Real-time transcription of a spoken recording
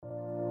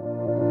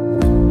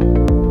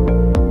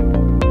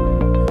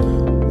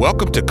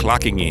Welcome to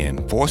Clocking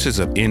In, Voices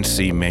of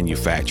NC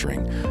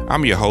Manufacturing.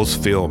 I'm your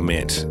host, Phil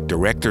Mintz,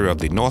 Director of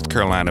the North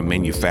Carolina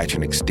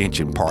Manufacturing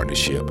Extension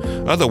Partnership,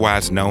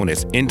 otherwise known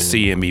as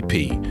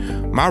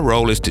NCMEP. My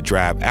role is to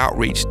drive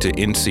outreach to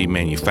NC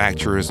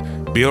manufacturers,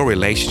 build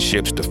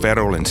relationships to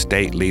federal and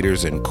state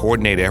leaders, and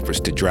coordinate efforts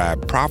to drive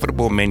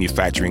profitable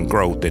manufacturing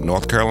growth in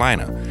North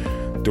Carolina.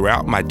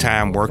 Throughout my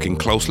time working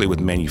closely with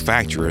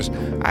manufacturers,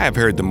 I have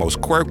heard the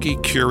most quirky,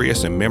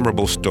 curious, and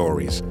memorable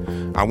stories.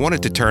 I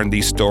wanted to turn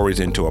these stories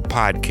into a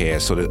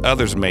podcast so that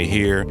others may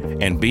hear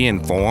and be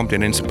informed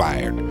and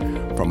inspired.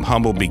 From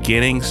humble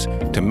beginnings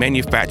to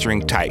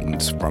manufacturing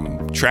titans,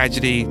 from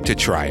tragedy to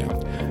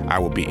triumph, I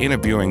will be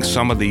interviewing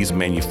some of these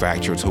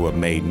manufacturers who have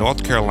made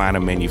North Carolina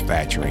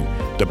manufacturing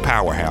the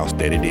powerhouse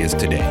that it is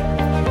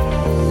today.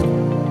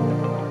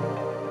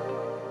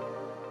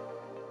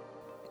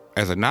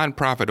 As a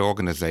nonprofit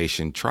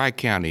organization,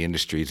 Tri-County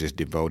Industries is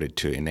devoted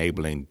to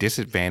enabling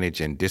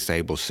disadvantaged and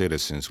disabled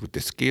citizens with the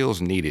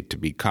skills needed to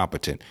be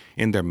competent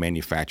in their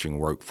manufacturing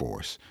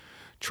workforce.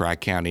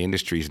 Tri-County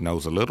Industries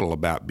knows a little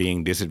about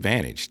being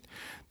disadvantaged.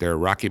 Their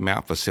Rocky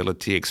Mount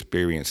facility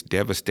experienced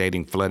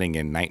devastating flooding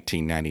in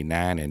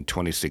 1999 and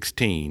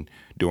 2016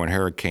 during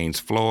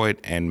Hurricanes Floyd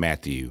and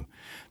Matthew.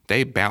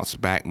 They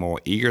bounced back more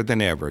eager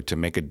than ever to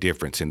make a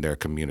difference in their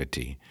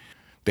community.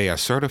 They are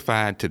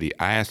certified to the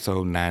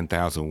ISO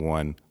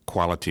 9001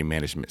 Quality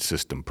Management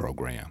System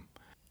program.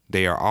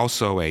 They are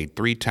also a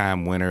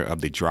 3-time winner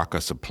of the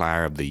DRACA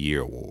Supplier of the Year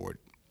Award.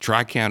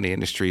 Tri-County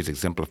Industries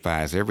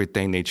exemplifies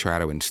everything they try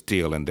to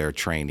instill in their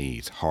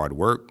trainees: hard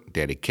work,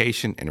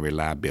 dedication, and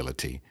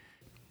reliability.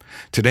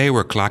 Today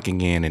we're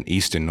clocking in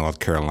eastern North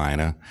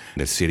Carolina,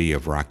 the city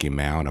of Rocky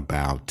Mount,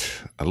 about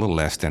a little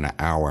less than an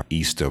hour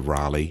east of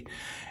Raleigh,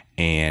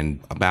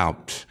 and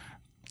about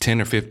 10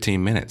 or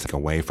 15 minutes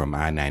away from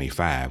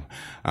I-95.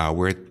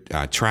 We're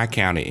at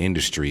Tri-County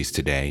Industries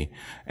today,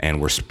 and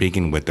we're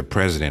speaking with the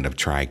president of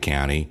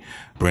Tri-County,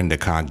 Brenda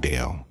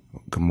Cogdell.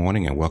 Good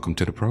morning and welcome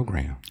to the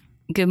program.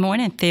 Good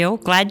morning, Phil.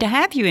 Glad to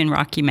have you in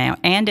Rocky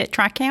Mount and at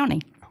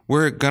Tri-County.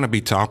 We're going to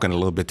be talking a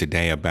little bit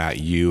today about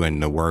you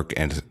and the work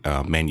as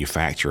a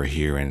manufacturer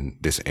here in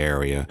this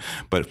area.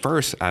 But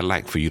first, I'd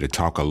like for you to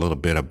talk a little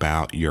bit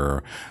about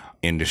your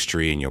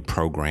industry and your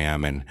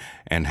program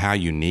and how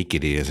unique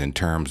it is in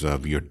terms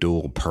of your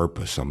dual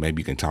purpose. So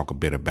maybe you can talk a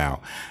bit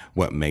about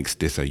what makes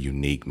this a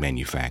unique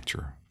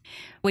manufacturer.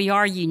 We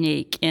are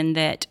unique in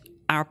that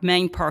our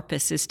main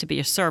purpose is to be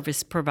a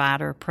service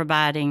provider,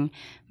 providing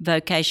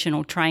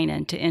vocational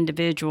training to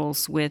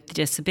individuals with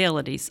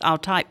disabilities, all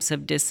types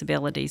of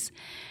disabilities.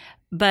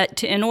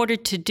 But in order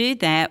to do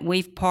that,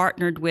 we've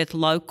partnered with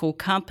local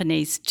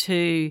companies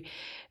to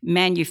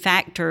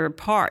manufacture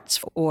parts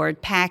or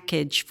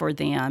package for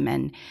them.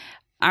 And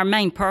our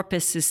main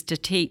purpose is to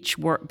teach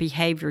work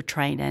behavior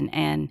training,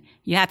 and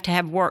you have to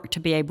have work to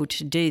be able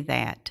to do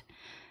that.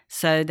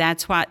 So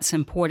that's why it's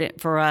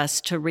important for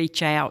us to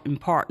reach out and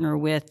partner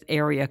with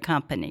area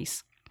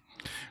companies.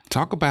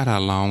 Talk about how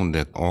long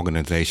the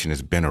organization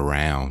has been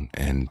around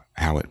and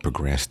how it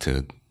progressed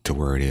to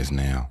where it is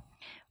now.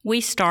 We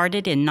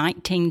started in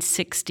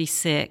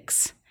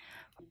 1966.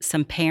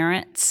 Some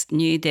parents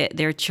knew that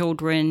their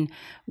children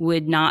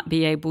would not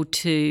be able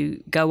to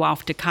go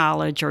off to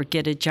college or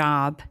get a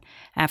job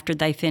after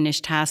they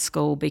finished high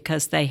school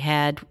because they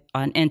had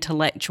an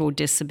intellectual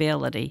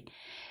disability.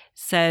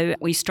 So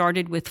we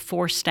started with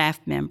 4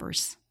 staff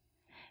members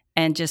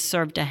and just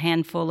served a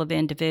handful of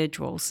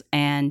individuals.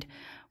 And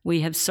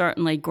we have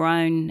certainly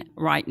grown.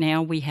 Right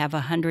now we have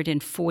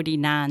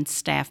 149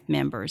 staff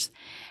members.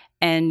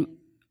 And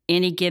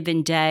any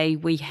given day,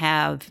 we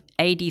have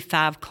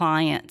 85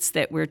 clients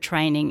that we're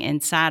training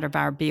inside of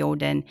our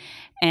building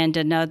and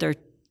another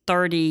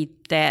 30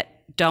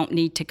 that don't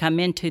need to come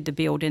into the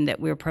building that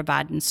we're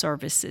providing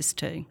services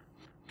to.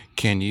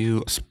 Can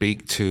you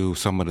speak to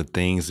some of the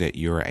things that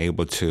you're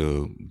able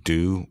to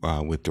do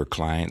with your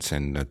clients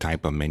and the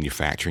type of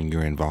manufacturing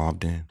you're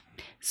involved in?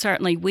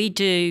 Certainly. We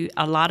do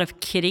a lot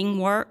of kitting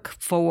work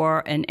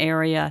for an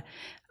area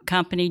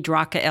company,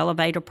 DRACA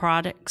Elevator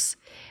Products.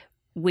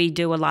 We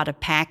do a lot of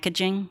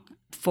packaging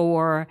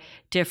for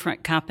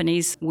different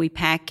companies. We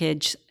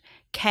package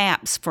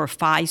caps for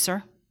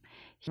Pfizer.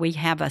 We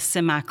have a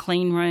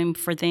semi-clean room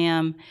for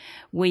them.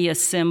 We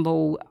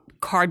assemble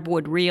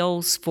cardboard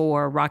reels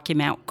for Rocky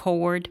Mount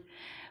Cord.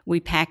 We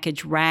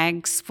package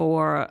rags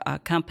for a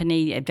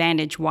company,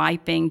 Advantage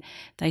Wiping.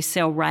 They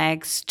sell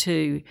rags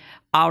to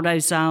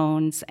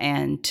AutoZones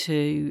and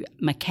to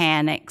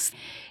mechanics.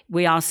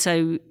 We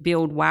also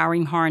build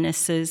wiring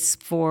harnesses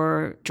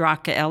for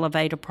DRACA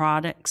Elevator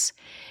Products.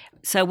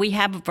 So we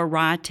have a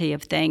variety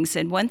of things.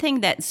 And one thing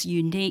that's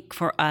unique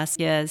for us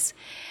is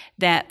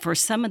that for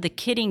some of the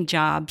kitting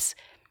jobs,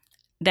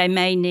 they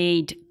may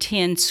need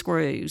 10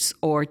 screws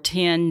or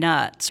 10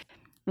 nuts.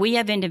 We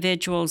have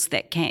individuals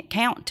that can't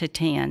count to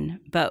 10,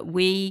 but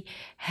we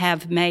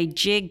have made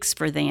jigs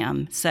for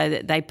them so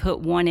that they put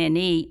one in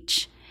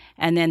each,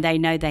 and then they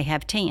know they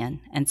have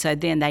 10. And so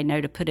then they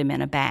know to put them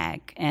in a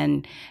bag.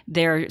 And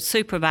their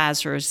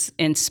supervisors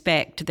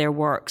inspect their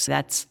work. So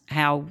that's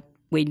how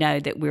we know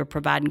that we're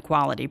providing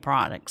quality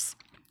products.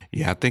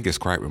 Yeah, I think it's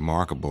quite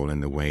remarkable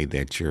in the way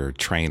that your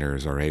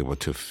trainers are able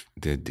to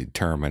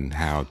determine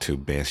how to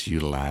best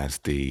utilize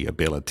the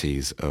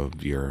abilities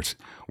of your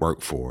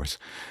workforce.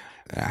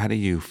 How do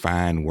you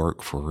find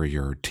work for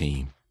your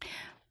team?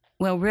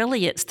 Well,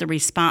 really, it's the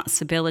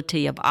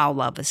responsibility of all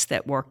of us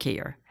that work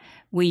here.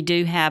 We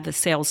do have a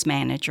sales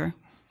manager,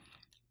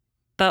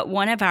 but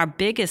one of our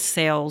biggest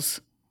sales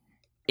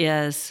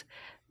is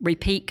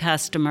repeat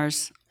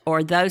customers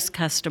or those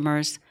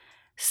customers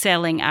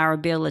selling our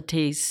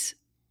abilities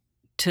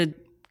to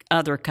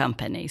other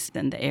companies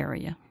in the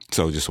area.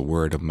 So just a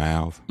word of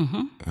mouth?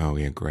 Mm-hmm. Oh,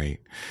 yeah, great.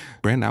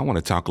 Brenda, I want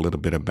to talk a little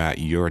bit about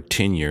your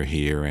tenure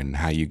here and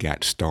how you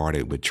got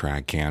started with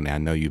Tri-County. I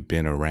know you've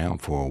been around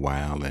for a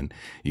while and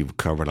you've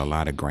covered a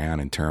lot of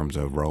ground in terms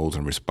of roles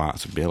and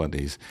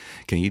responsibilities.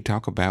 Can you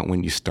talk about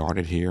when you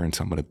started here and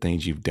some of the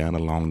things you've done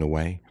along the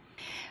way?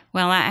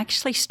 Well, I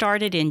actually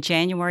started in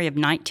January of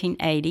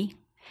 1980,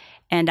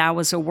 and I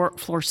was a work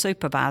floor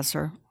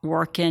supervisor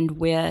working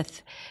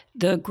with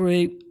the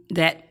group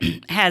that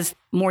has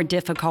more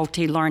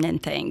difficulty learning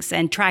things.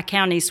 And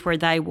Tri-County's where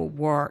they will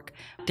work.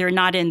 They're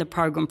not in the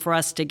program for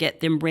us to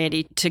get them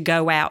ready to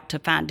go out to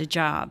find a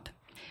job.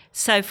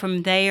 So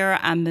from there,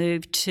 I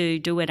moved to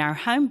doing our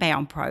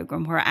homebound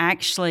program, where I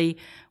actually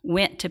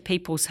went to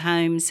people's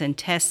homes and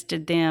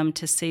tested them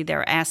to see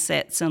their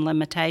assets and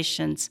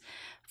limitations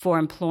for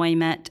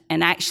employment,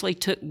 and actually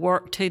took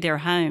work to their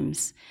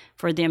homes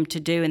for them to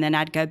do. And then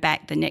I'd go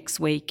back the next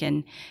week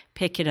and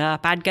pick it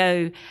up. I'd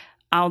go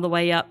all the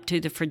way up to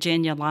the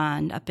Virginia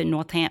line up in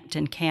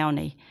Northampton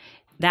County.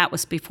 That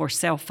was before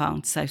cell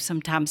phones, so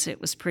sometimes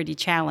it was pretty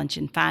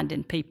challenging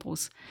finding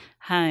people's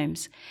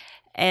homes.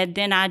 And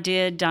then I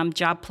did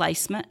job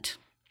placement,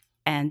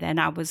 and then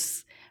I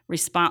was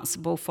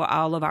responsible for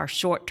all of our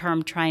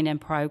short-term training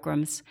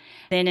programs.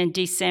 Then in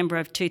December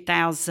of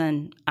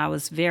 2000, I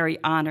was very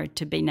honored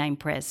to be named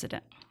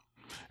president.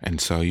 And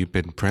so you've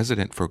been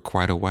president for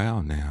quite a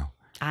while now.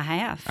 I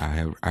have.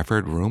 I've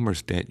heard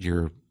rumors that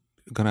you're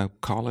going to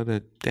call it a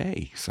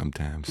day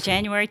sometime soon.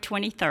 January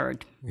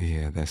 23rd.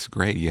 Yeah, that's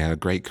great. You had a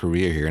great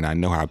career here, and I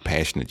know how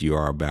passionate you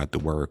are about the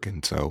work.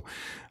 And so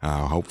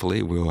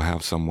hopefully we'll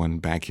have someone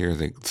back here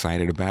as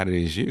excited about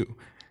it as you.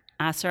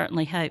 I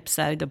certainly hope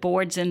so. The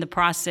board's in the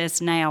process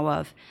now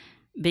of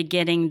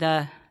beginning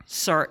the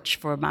search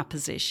for my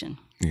position.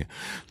 Yeah.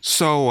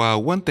 So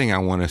one thing I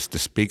want us to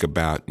speak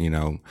about,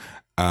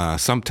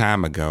 some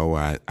time ago,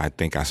 I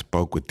think I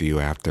spoke with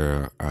you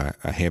after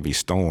a heavy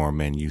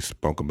storm, and you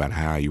spoke about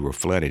how you were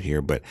flooded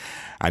here. But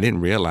I didn't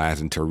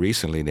realize until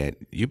recently that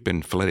you've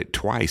been flooded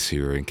twice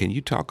here. And can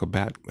you talk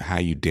about how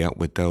you dealt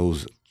with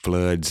those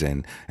floods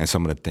and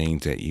some of the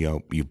things that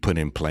you put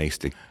in place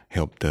to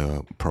help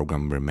the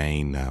program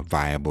remain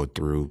viable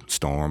through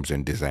storms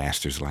and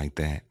disasters like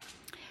that?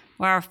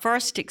 Well, our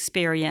first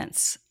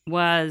experience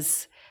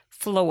was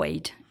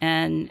Floyd,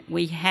 and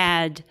we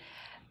had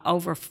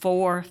over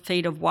 4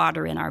 feet of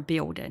water in our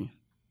building.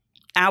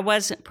 I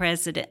wasn't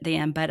president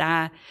then, but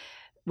I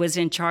was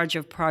in charge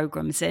of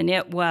programs, and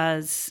it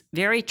was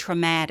very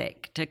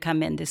traumatic to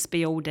come in this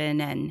building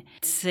and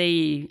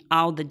see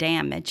all the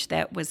damage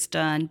that was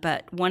done.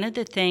 But one of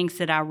the things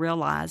that I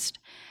realized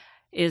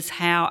is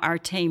how our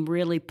team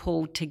really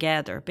pulled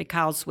together,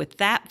 because with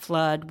that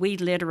flood, we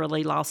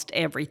literally lost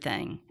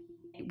everything.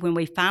 When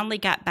we finally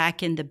got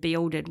back in the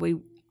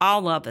building,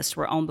 all of us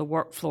were on the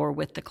work floor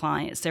with the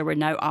clients. There were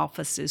no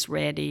offices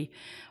ready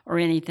or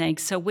anything.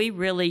 So we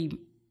really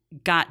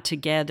got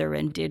together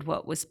and did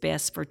what was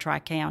best for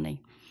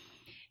Tri-County.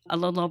 A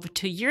little over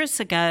 2 years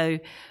ago,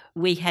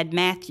 we had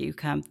Matthew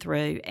come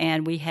through,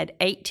 and we had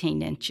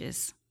 18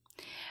 inches.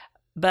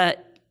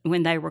 But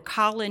when they were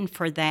calling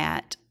for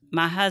that,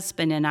 my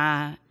husband and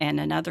I and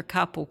another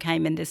couple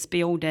came in this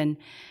building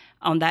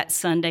on that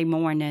Sunday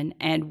morning,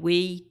 and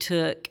we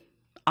took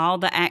all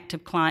the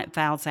active client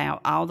files out,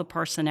 all the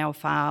personnel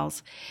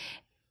files,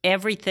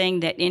 everything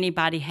that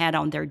anybody had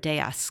on their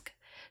desk.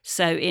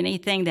 So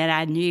anything that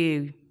I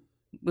knew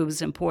it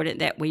was important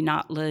that we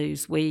not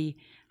lose, we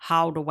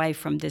hauled away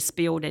from this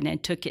building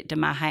and took it to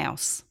my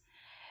house.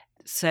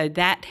 So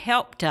that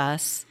helped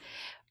us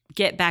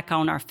get back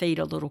on our feet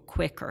a little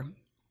quicker.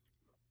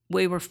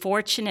 We were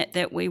fortunate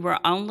that we were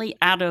only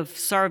out of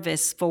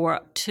service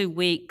for 2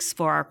 weeks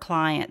for our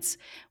clients.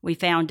 We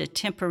found a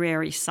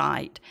temporary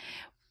site.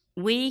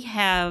 We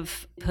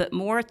have put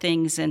more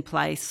things in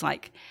place,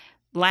 like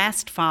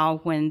last fall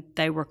when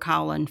they were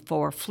calling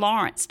for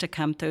Florence to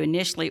come through.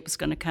 Initially, it was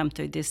going to come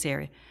through this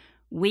area.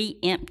 We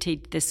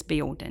emptied this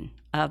building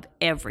of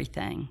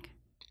everything.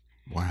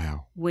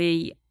 Wow.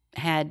 We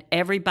had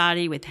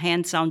everybody with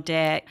hands on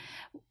deck.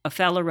 A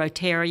fellow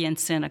Rotarian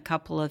sent a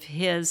couple of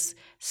his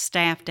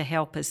staff to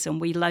help us, and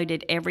we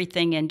loaded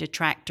everything into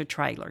tractor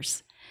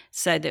trailers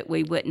so that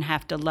we wouldn't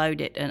have to load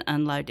it and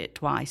unload it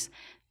twice.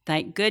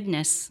 Thank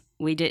goodness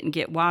we didn't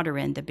get water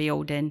in the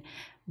building,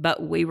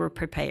 but we were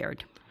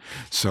prepared.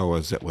 So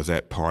was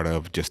that part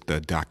of just the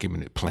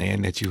documented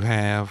plan that you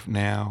have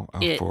now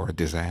for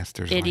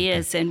disasters? It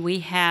is, and we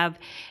have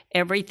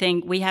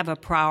everything. We have a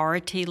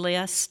priority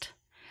list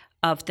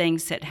of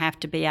things that have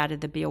to be out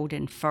of the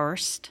building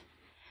first,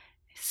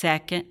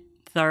 second,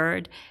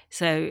 third.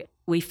 So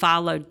we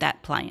followed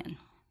that plan.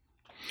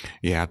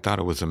 Yeah, I thought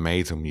it was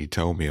amazing when you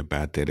told me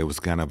about that. It was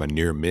kind of a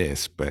near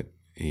miss, but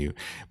you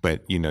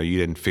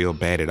didn't feel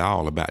bad at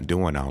all about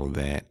doing all of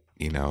that,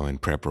 in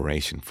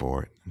preparation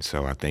for it. And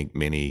so I think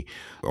many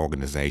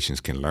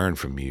organizations can learn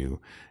from you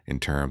in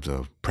terms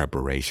of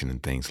preparation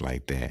and things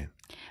like that.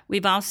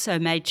 We've also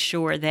made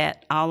sure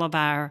that all of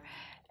our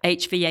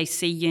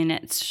HVAC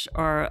units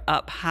are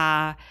up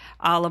high.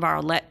 All of our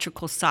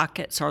electrical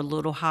sockets are a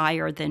little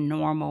higher than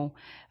normal.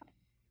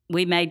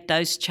 We made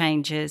those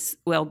changes.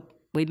 Well,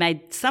 we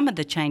made some of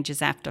the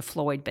changes after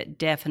Floyd, but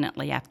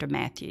definitely after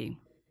Matthew.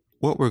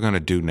 What we're going to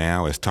do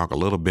now is talk a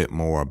little bit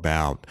more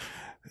about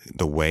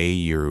the way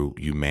you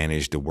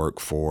manage the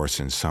workforce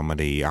and some of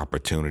the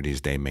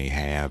opportunities they may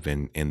have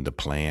in the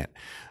plant.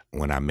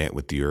 When I met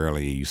with you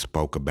earlier, you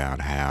spoke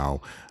about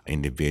how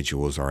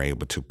individuals are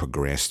able to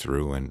progress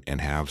through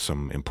and have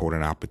some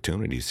important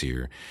opportunities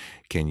here.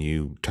 Can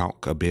you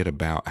talk a bit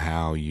about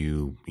how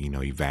you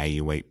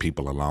evaluate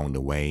people along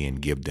the way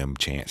and give them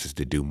chances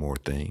to do more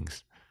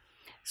things?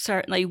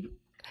 Certainly.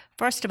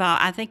 First of all,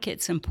 I think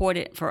it's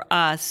important for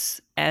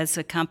us as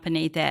a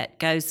company that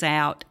goes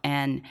out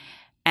and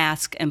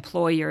ask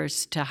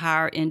employers to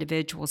hire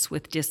individuals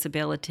with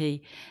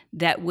disability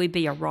that we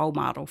be a role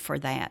model for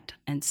that.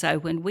 And so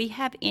when we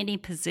have any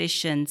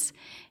positions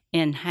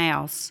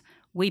in-house,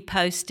 we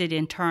post it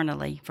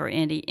internally for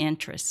any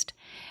interest.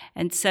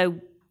 And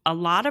so a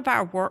lot of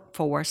our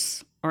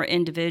workforce are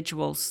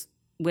individuals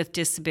with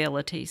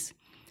disabilities.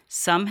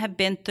 Some have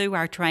been through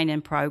our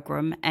training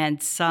program,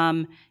 and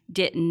some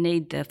didn't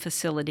need the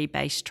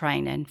facility-based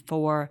training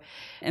for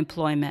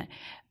employment.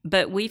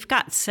 But we've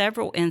got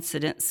several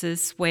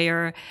incidences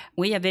where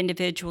we have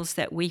individuals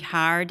that we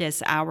hired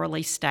as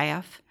hourly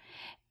staff,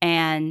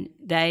 and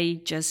they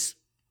just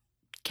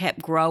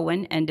kept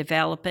growing and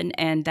developing,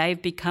 and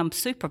they've become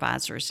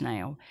supervisors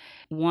now.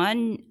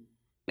 One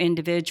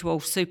individual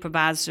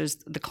supervises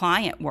the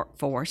client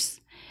workforce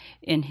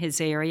in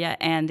his area,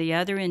 and the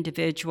other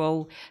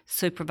individual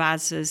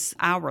supervises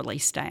hourly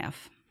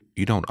staff.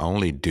 You don't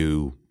only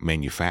do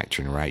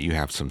manufacturing, right? You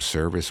have some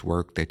service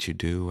work that you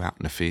do out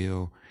in the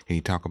field. Can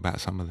you talk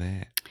about some of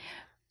that?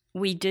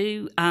 We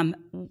do.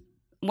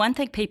 One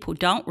thing people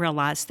don't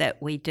realize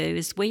that we do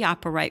is we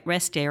operate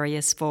rest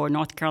areas for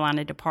North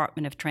Carolina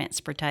Department of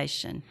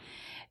Transportation.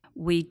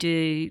 We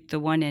do the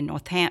one in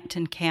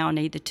Northampton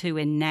County, the two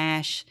in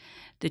Nash,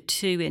 the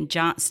two in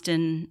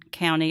Johnston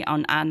County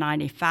on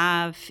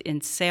I-95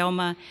 in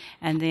Selma,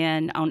 and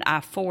then on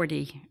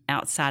I-40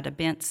 outside of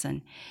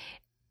Benson.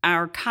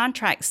 Our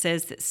contract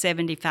says that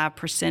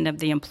 75% of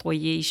the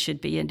employees should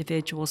be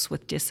individuals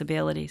with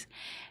disabilities,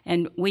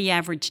 and we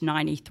average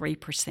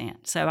 93%.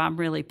 So I'm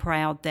really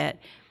proud that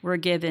we're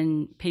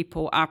giving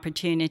people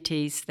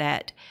opportunities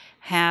that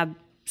have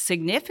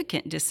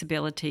significant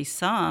disabilities,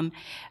 some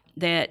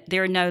that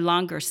they're no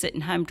longer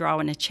sitting home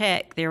drawing a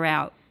check, they're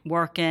out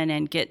working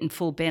and getting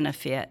full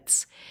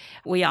benefits.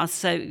 We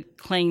also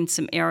clean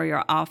some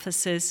area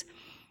offices.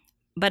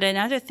 But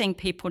another thing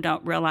people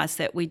don't realize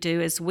that we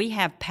do is we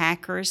have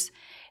packers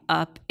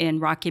up in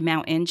Rocky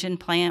Mount Engine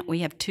Plant. We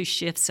have 2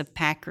 shifts of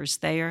packers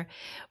there.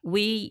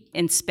 We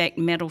inspect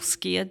metal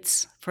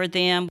skids for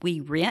them.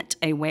 We rent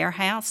a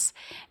warehouse,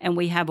 and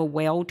we have a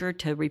welder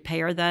to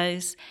repair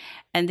those.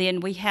 And then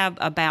we have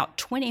about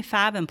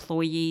 25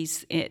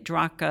 employees at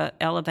Draka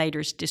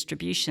Elevators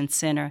Distribution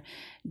Center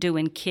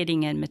doing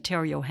kitting and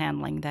material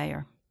handling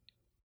there.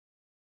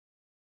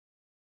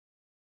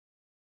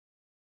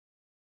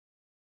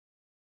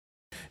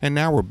 And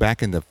now we're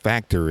back in the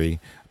factory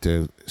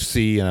to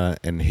see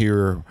and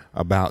hear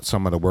about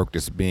some of the work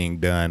that's being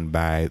done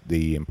by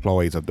the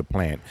employees of the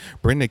plant.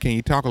 Brenda, can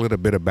you talk a little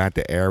bit about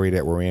the area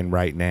that we're in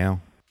right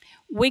now?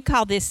 We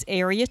call this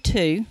Area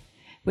 2,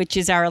 which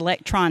is our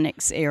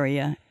electronics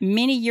area.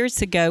 Many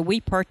years ago,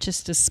 we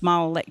purchased a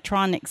small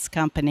electronics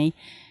company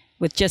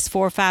with just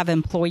 4 or 5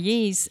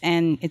 employees,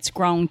 and it's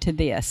grown to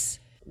this.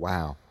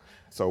 Wow.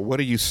 So what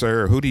do you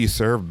serve? Who do you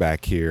serve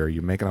back here?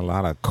 You're making a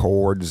lot of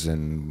cords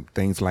and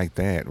things like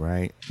that,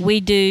 right?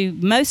 We do.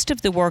 Most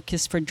of the work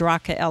is for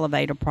Draka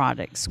Elevator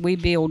Products. We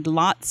build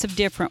lots of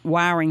different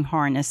wiring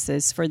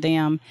harnesses for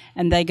them,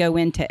 and they go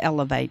into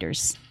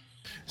elevators.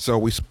 So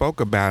we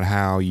spoke about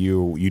how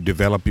you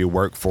develop your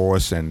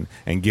workforce and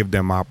give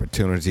them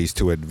opportunities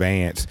to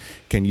advance.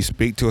 Can you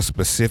speak to a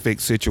specific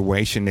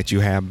situation that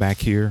you have back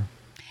here?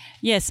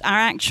 Yes, our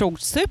actual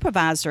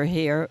supervisor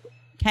here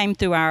came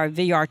through our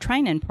VR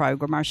training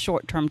program, our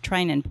short-term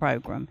training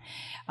program.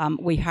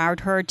 We hired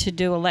her to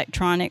do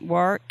electronic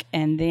work,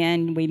 and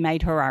then we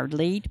made her our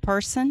lead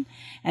person,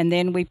 and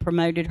then we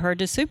promoted her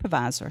to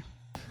supervisor.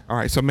 All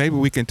right, so maybe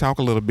we can talk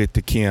a little bit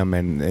to Kim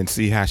and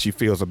see how she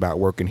feels about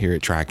working here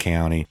at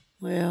Tri-County.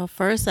 Well,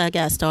 first I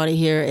got started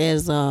here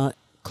as a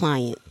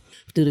client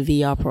through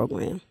the VR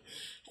program.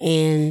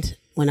 And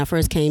when I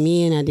first came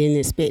in, I didn't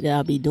expect that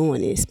I'd be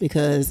doing this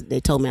because they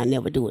told me I'd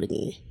never do it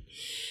again.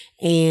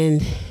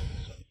 And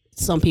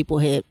some people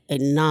had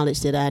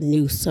acknowledged that I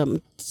knew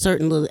some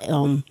certain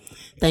little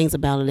things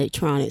about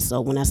electronics.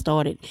 So when I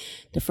started,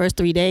 the first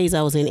 3 days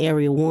I was in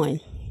Area 1. And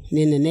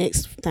then the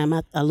next time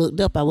I looked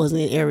up, I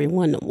wasn't in Area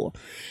 1 no more.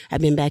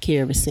 I've been back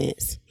here ever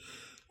since.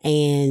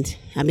 And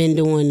I've been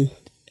doing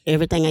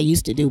everything I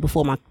used to do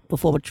before my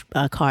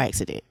car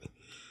accident.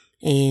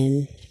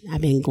 And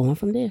I've been going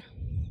from there.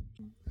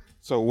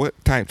 So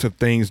what types of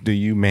things do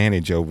you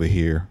manage over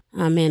here?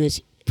 I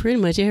manage pretty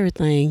much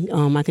everything.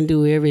 I can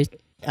do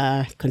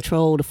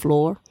control the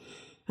floor,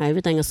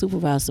 everything a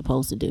supervisor is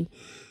supposed to do.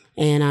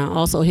 And I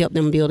also help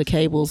them build the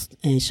cables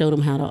and show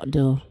them how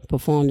to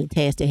perform the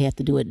tasks they have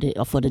to do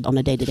on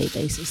a day-to-day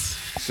basis.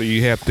 So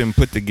you help them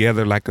put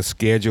together like a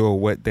schedule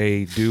of what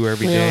they do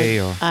every day?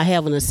 Or? I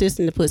have an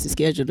assistant that puts the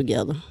schedule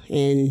together.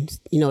 And,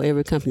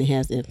 every company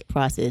has their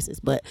processes.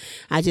 But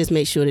I just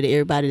make sure that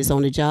everybody that's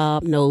on the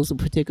job knows the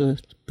particular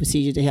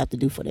procedure they have to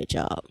do for their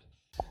job.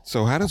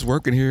 So how does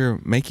working here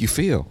make you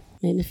feel?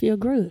 Made me feel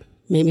good.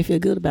 Made me feel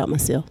good about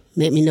myself.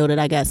 Made me know that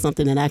I got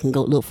something that I can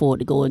go look forward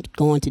to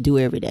going to do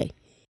every day.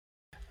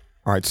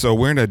 All right, so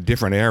we're in a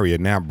different area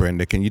now,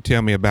 Brenda. Can you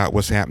tell me about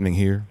what's happening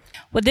here?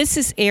 Well, this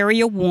is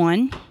Area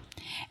 1,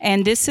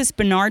 and this is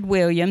Bernard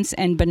Williams,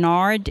 and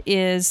Bernard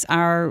is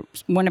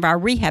one of our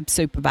rehab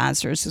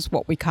supervisors, is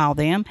what we call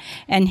them,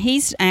 and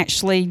he's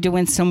actually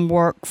doing some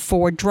work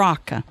for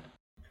DRCA.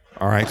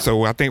 All right,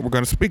 so I think we're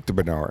going to speak to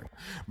Bernard.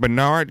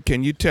 Bernard,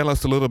 can you tell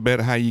us a little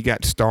bit how you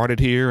got started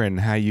here and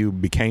how you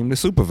became the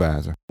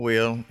supervisor?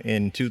 Well,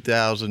 in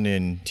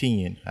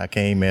 2010, I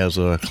came as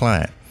a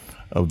client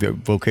of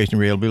vocational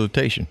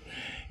rehabilitation.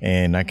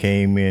 And I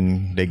came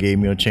in, they gave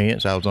me a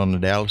chance. I was on the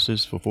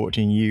dialysis for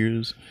 14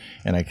 years.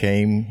 And I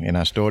came and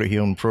I started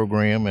here on the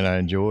program and I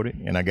enjoyed it.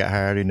 And I got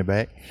hired in the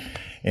back.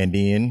 And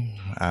then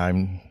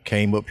I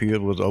came up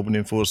here, was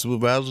opening for a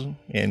supervisor.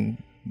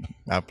 And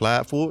I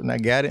applied for it and I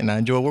got it. And I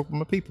enjoy working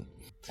with my people.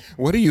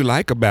 What do you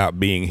like about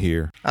being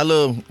here? I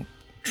love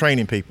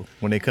training people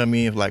when they come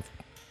in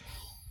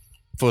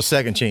for a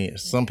second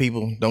chance. Some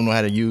people don't know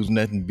how to use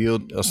nothing,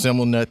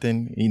 assemble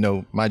nothing.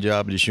 My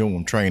job is to show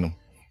them, train them.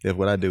 That's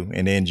what I do,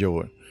 and they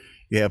enjoy it.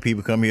 You have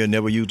people come here and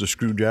never use a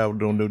screwdriver,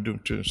 don't know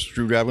a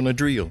screwdriver and a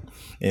drill.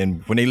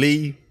 And when they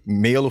leave,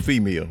 male or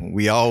female,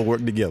 we all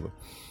work together.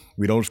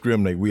 We don't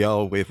discriminate. We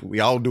all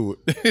do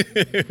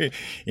it.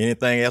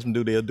 Anything else to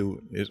do, they'll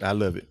do it. I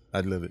love it.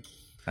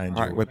 I enjoy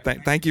all right, it. Well,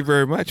 thank you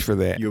very much for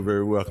that. You're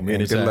very welcome. And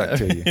anytime. Good luck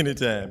to you.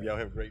 Anytime. Y'all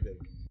have a great day.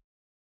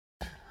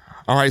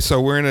 All right,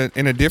 so we're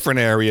in a different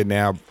area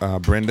now,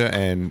 Brenda,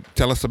 and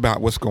tell us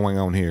about what's going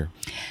on here.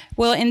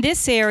 Well, in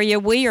this area,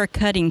 we are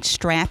cutting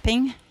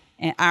strapping,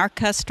 and our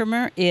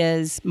customer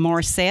is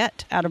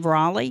Morissette out of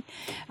Raleigh,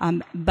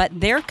 but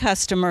their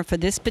customer for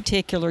this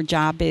particular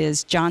job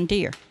is John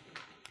Deere.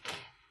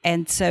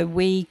 And so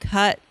we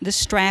cut the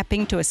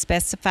strapping to a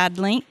specified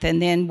length,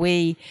 and then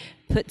we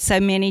put so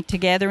many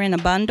together in a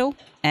bundle,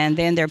 and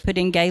then they're put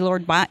in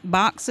Gaylord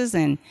boxes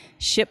and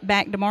shipped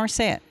back to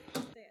Morissette.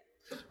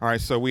 All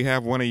right, so we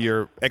have one of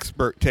your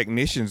expert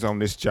technicians on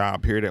this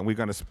job here that we're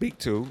going to speak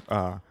to.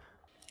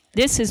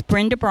 This is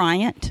Brenda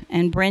Bryant,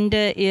 and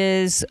Brenda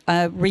is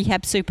a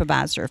rehab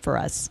supervisor for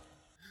us.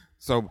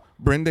 So,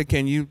 Brenda,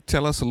 can you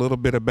tell us a little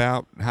bit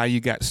about how you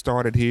got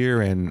started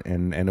here and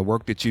the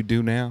work that you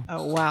do now?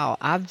 Oh, wow.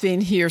 I've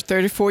been here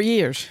 34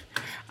 years.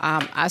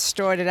 I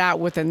started out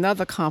with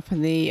another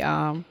company,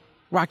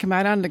 Rocky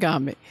Mountain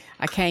Undergarment.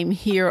 I came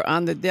here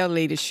under their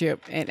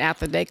leadership, and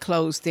after they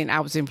closed, then I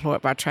was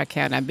employed by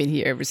Tri-County. I've been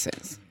here ever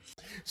since.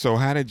 So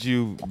how did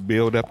you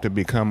build up to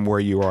become where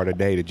you are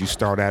today? Did you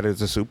start out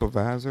as a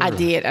supervisor? I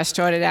did. I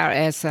started out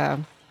as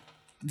a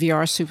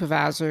VR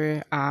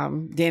supervisor.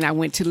 Then I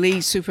went to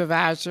lead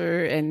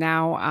supervisor, and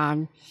now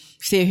I'm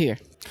still here.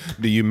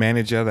 Do you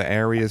manage other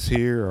areas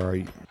here?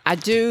 Or I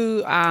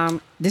do.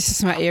 This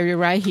is my area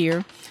right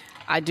here.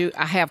 I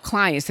have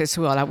clients as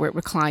well. I work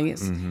with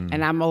clients,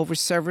 and I'm over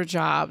several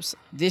jobs.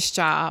 This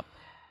job,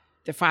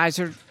 the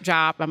Pfizer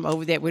job, I'm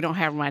over that. We don't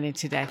have running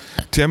today.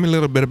 Tell me a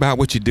little bit about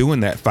what you do in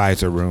that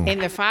Pfizer room. In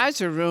the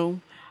Pfizer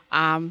room,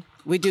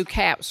 we do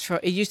caps.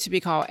 It used to be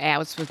called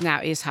ABS, but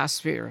now it's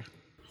Hospira.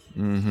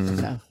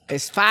 So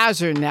it's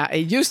Pfizer now.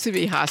 It used to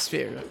be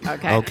Hospira.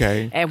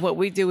 Okay. And what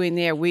we do in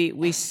there, we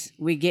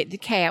get the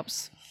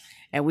caps,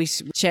 and we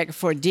check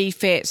for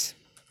defects,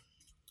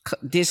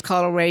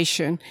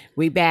 discoloration.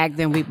 We bag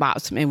them, we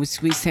box them, and we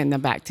send them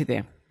back to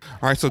them.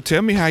 All right. So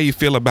tell me how you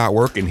feel about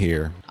working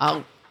here.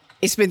 Oh,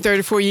 it's been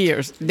 34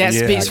 years. That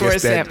speaks for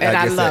itself, and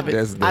I love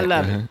it. I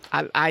love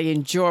it. I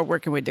enjoy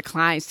working with the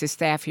clients, the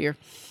staff here.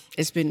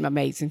 It's been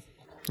amazing.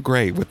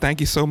 Great. Well,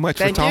 thank you so much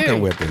for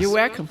talking with us. You're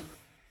welcome.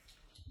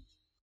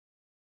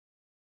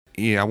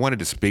 Yeah, I wanted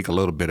to speak a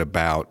little bit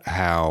about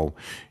how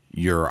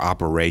your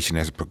operation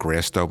has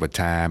progressed over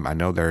time. I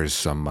know there's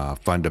some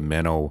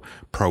fundamental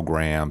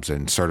programs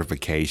and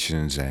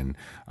certifications and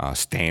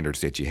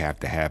standards that you have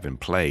to have in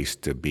place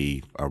to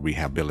be a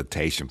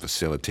rehabilitation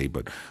facility.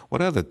 But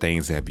what other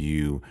things have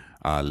you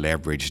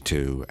leveraged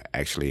to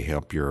actually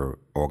help your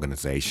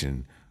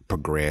organization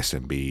progress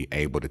and be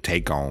able to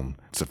take on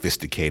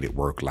sophisticated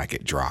work like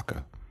at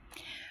DRCA?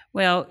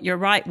 Well, you're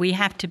right. We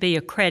have to be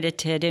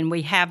accredited, and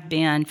we have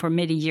been for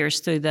many years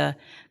through the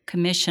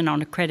Commission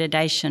on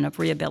Accreditation of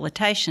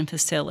Rehabilitation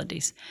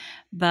Facilities.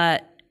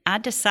 But I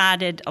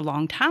decided a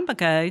long time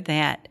ago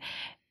that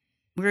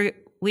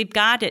we've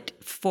got it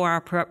for our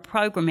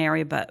program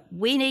area, but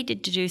we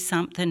needed to do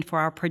something for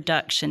our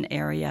production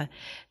area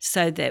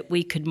so that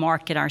we could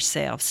market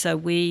ourselves. So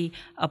we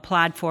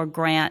applied for a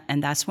grant,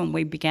 and that's when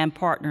we began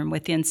partnering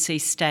with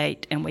NC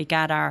State, and we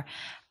got our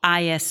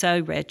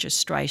ISO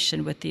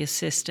registration with the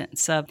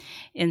assistance of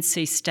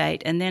NC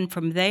State. And then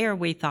from there,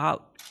 we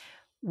thought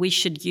we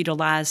should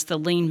utilize the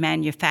lean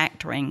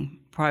manufacturing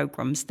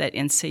programs that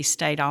NC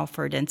State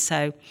offered. And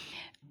so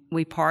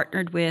we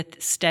partnered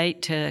with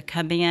State to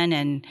come in,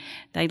 and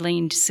they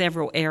leaned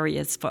several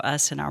areas for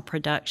us in our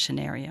production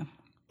area.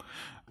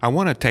 I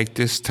want to take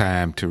this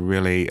time to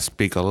really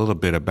speak a little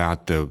bit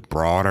about the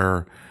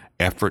broader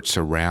efforts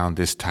around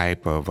this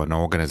type of an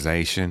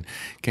organization.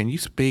 Can you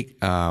speak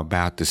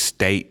about the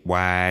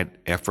statewide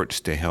efforts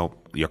to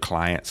help your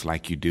clients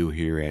like you do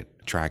here at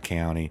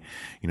Tri-County?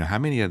 You know, how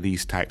many of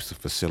these types of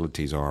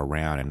facilities are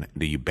around, and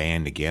do you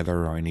band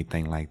together or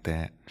anything like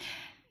that?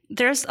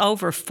 There's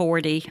over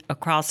 40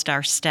 across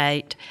our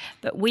state,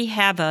 but we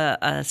have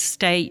a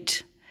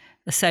state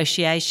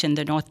association,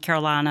 the North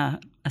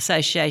Carolina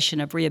Association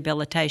of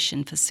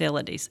Rehabilitation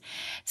Facilities.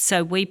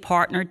 So we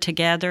partnered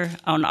together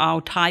on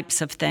all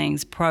types of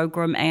things,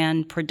 program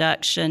and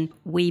production.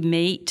 We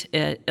meet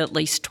at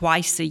least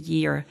twice a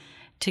year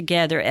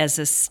together as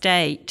a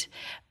state,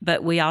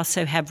 but we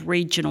also have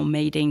regional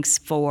meetings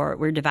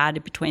we're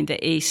divided between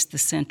the East, the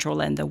Central,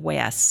 and the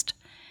West.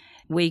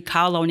 We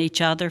call on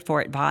each other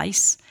for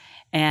advice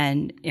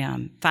and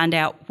find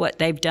out what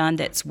they've done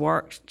that's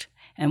worked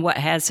and what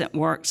hasn't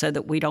worked so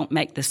that we don't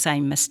make the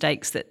same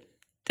mistakes that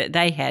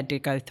they had to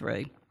go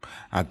through.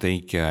 I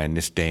think in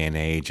this day and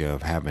age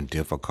of having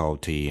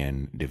difficulty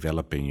in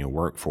developing your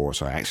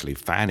workforce or actually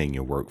finding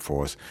your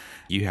workforce,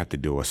 you have to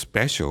do a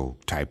special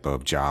type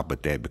of job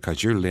with that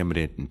because you're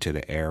limited into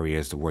the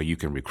areas where you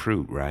can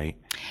recruit, right?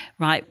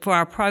 Right. For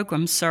our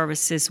program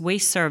services, we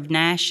serve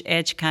Nash,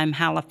 Edgecombe,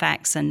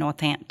 Halifax, and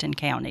Northampton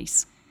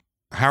counties.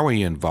 How are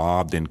you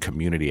involved in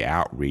community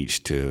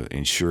outreach to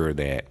ensure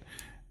that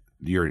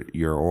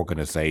your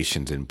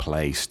organization's in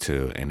place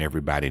and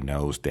everybody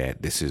knows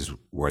that this is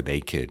where they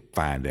could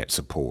find that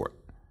support?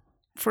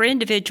 For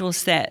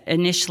individuals that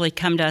initially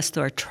come to us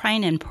through a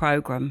training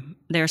program,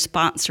 they're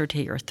sponsored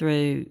here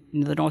through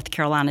the North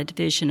Carolina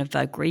Division of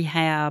Voc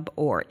Rehab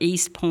or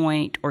East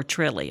Point or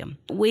Trillium.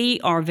 We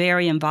are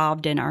very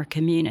involved in our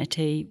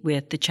community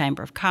with the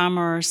Chamber of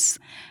Commerce,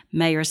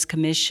 Mayor's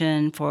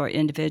Commission for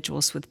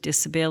Individuals with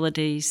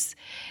Disabilities,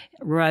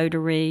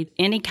 Rotary,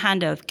 any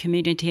kind of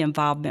community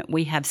involvement.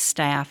 We have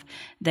staff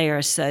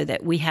there so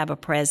that we have a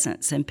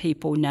presence and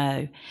people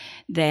know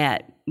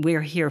that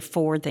we're here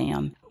for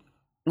them.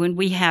 When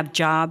we have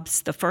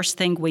jobs, the first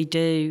thing we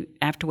do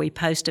after we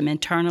post them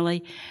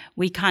internally,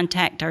 we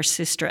contact our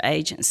sister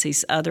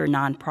agencies, other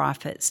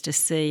nonprofits, to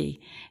see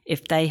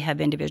if they have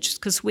individuals.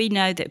 Because we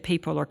know that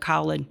people are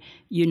calling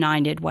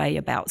United Way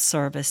about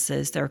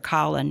services. They're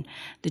calling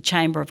the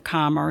Chamber of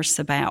Commerce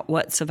about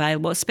what's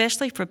available,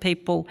 especially for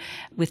people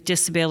with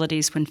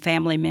disabilities. When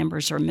family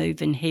members are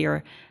moving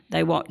here,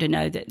 they want to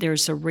know that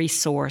there's a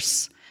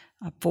resource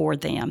for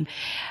them.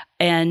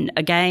 And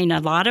again, a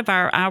lot of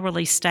our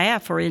hourly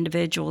staff are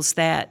individuals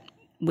that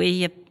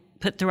we have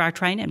put through our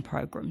training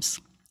programs.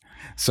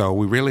 So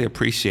we really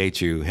appreciate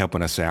you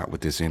helping us out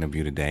with this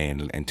interview today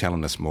and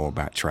telling us more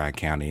about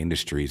Tri-County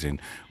Industries. And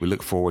we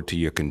look forward to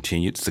your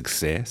continued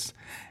success.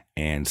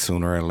 And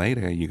sooner or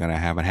later, you're going to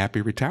have a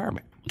happy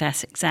retirement.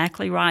 That's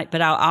exactly right.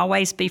 But I'll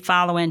always be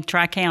following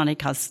Tri-County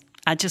because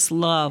I just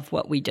love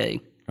what we do.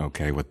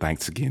 Okay. Well,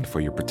 thanks again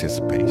for your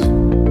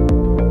participation.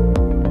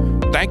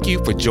 Thank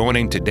you for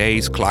joining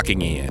today's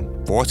Clocking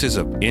In, Voices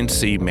of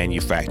NC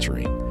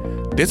Manufacturing.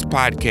 This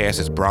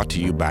podcast is brought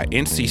to you by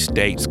NC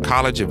State's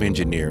College of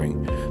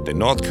Engineering, the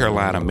North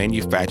Carolina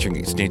Manufacturing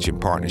Extension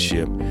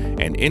Partnership,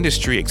 and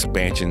Industry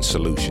Expansion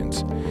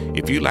Solutions.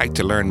 If you'd like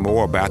to learn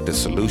more about the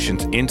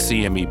solutions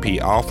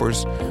NCMEP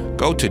offers,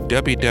 go to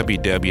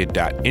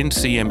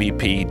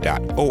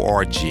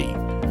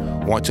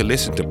www.ncmep.org. Want to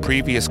listen to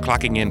previous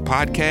Clocking In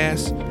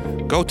podcasts?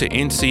 Go to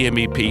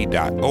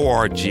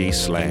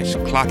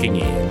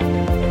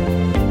ncmep.org/clockingin.